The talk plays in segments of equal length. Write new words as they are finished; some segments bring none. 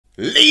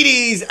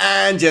Ladies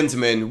and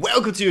gentlemen,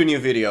 welcome to a new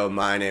video.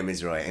 My name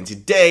is Roy and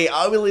today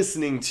I'll be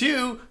listening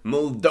to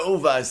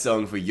Moldova's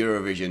song for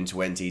Eurovision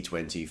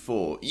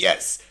 2024.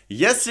 Yes,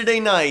 yesterday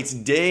night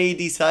they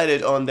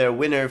decided on their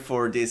winner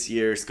for this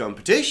year's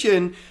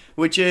competition,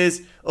 which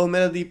is O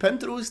Melody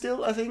Pentru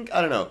still, I think?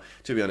 I don't know,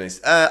 to be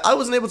honest. I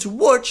wasn't able to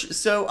watch,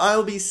 so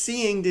I'll be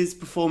seeing this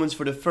performance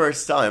for the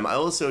first time. I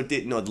also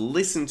did not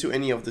listen to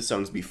any of the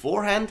songs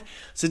beforehand,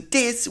 so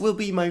this will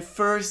be my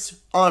first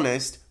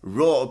honest,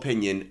 raw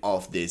opinion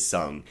of this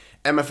song.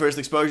 And my first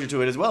exposure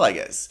to it as well, I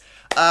guess.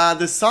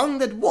 The song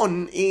that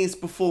won is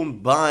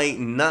performed by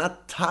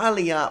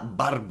Natalia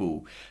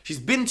Barbu. She's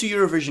been to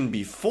Eurovision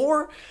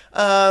before,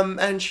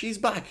 and she's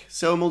back.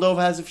 So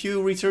Moldova has a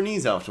few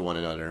returnees after one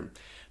another.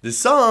 The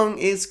song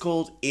is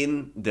called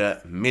In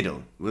the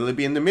Middle. Will it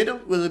be in the middle?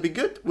 Will it be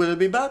good? Will it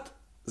be bad?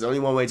 There's only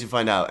one way to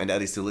find out, and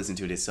that is to listen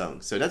to this song.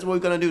 So that's what we're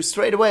gonna do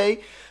straight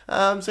away.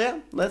 So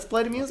yeah, let's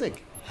play the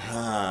music.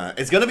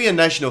 It's gonna be a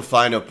national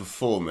final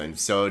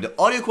performance, so the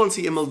audio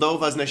quality in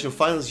Moldova's national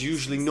final is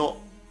usually not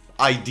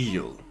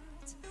ideal.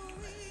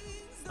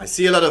 I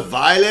see a lot of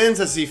violence.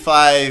 I see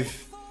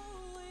 5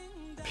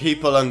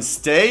 people on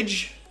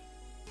stage.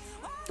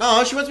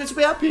 Oh, she wants me to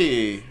be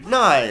happy.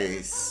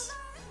 Nice.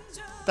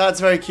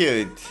 That's very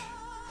cute.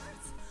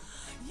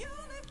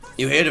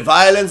 You hear the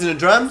violins and the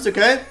drums,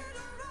 okay?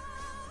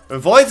 Her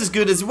voice is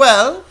good as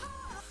well.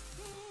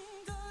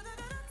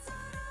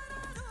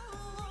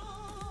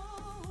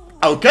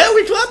 Okay,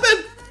 we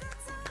clapping.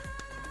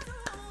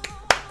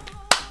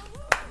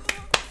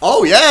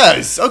 Oh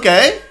yes,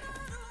 okay.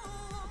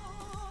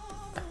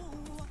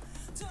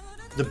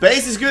 The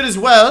bass is good as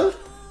well.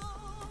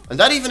 And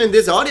that even in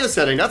this audio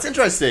setting, that's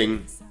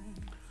interesting.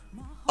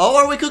 Oh,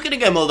 are we cooking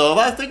again, Moldova?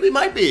 I think we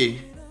might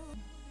be.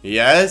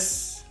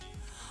 Yes.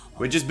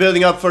 We're just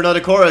building up for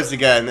another chorus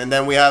again, and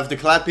then we have the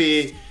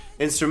clappy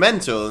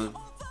instrumental.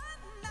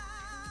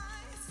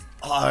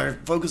 Oh, our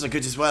vocals are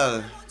good as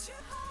well.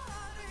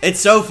 It's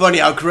so funny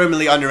how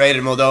criminally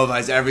underrated Moldova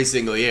is every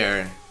single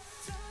year.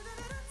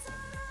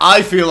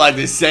 I feel like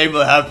the same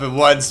will happen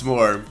once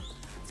more.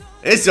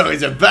 This song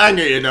is a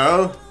banger, you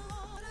know.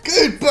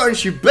 Good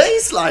punchy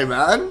bassline,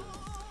 man.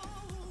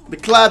 The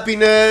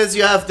clappiness,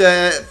 you have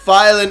the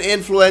violent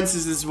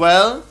influences as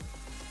well.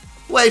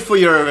 Wait for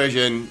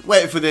Eurovision.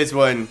 Wait for this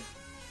one.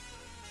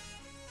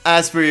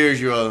 As per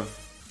usual.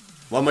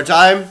 One more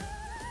time.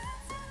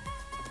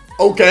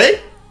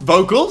 Okay.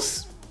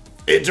 Vocals.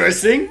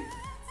 Interesting.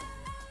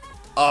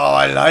 Oh,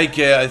 I like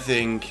it, I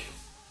think.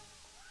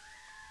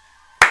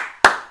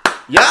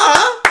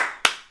 Yeah!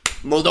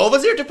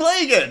 Moldova's here to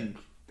play again.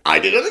 I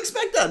didn't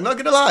expect that, not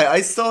gonna lie.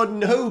 I saw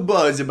no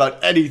buzz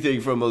about anything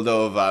from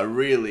Moldova,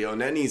 really,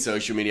 on any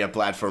social media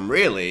platform,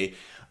 really.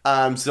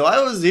 So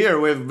I was here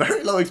with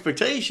very low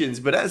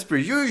expectations, but as per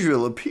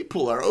usual,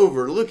 people are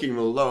overlooking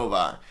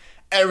Moldova.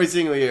 Every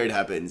single year it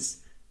happens.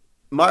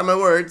 Mark my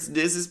words,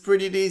 this is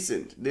pretty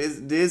decent.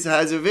 This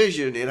has a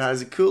vision, it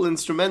has a cool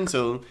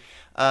instrumental,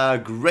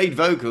 great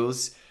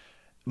vocals.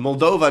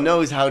 Moldova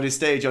knows how to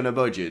stage on a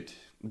budget.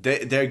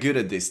 They're good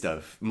at this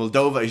stuff.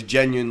 Moldova is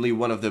genuinely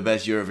one of the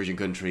best Eurovision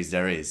countries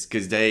there is,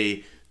 because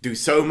they do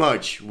so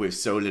much with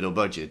so little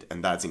budget,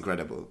 and that's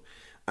incredible.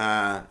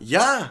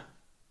 Yeah,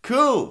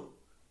 cool.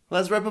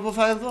 Let's wrap up our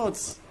final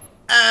thoughts.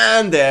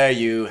 And there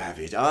you have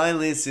it. I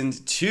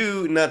listened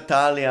to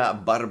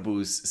Natalia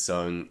Barbu's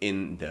song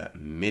In the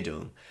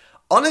Middle.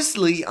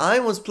 Honestly, I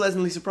was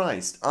pleasantly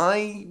surprised.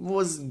 I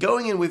was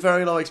going in with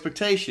very low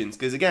expectations,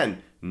 because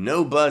again,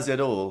 no buzz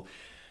at all.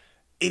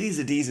 It is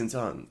a decent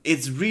song.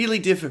 It's really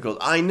difficult.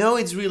 I know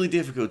it's really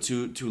difficult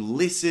to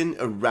listen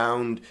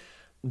around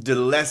the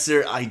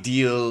lesser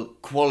ideal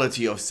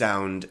quality of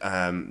sound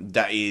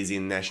that is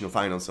in national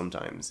finals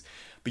sometimes.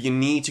 But you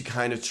need to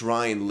kind of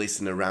try and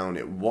listen around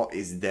it. What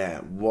is there?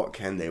 What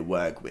can they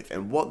work with?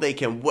 And what they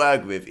can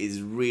work with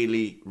is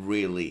really,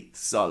 really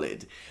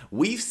solid.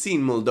 We've seen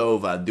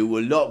Moldova do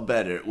a lot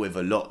better with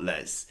a lot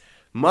less.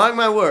 Mark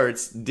my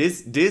words,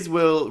 this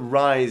will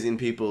rise in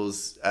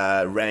people's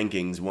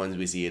rankings once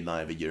we see it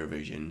live at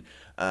Eurovision.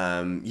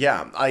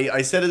 Yeah,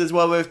 I said it as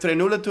well with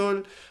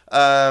Trenulatul.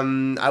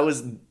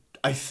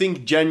 I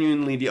think,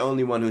 genuinely the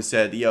only one who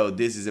said, yo,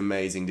 this is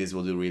amazing, this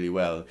will do really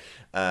well.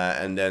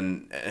 And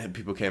then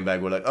people came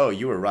back, were like, oh,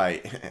 you were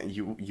right.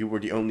 you were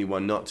the only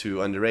one not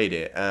to underrate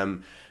it.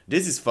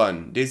 This is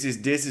fun. This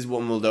is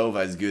what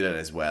Moldova is good at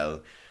as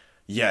well.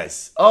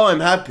 Yes. Oh, I'm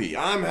happy.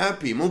 I'm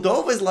happy.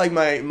 Moldova is like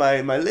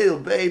my little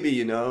baby,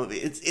 you know.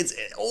 It's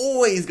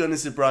always gonna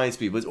surprise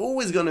people. It's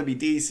always gonna be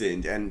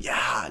decent. And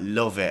yeah,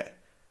 love it.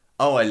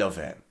 Oh, I love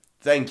it.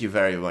 Thank you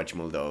very much,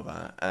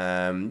 Moldova.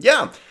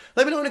 Yeah.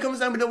 Let me know in the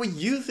comments down below what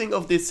you think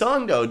of this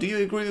song, though. Do you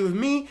agree with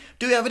me?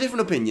 Do you have a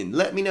different opinion?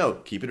 Let me know.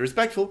 Keep it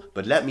respectful,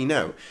 but let me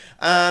know.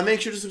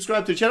 Make sure to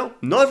subscribe to the channel.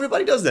 Not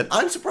everybody does that.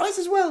 I'm surprised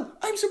as well.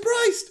 I'm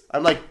surprised.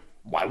 I'm like,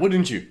 why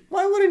wouldn't you?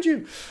 Why wouldn't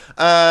you?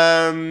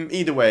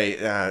 Either way,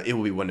 it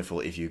would be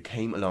wonderful if you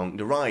came along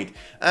the ride.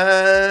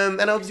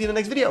 And I hope to see you in the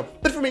next video.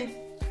 But for me,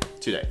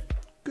 today,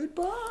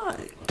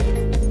 goodbye.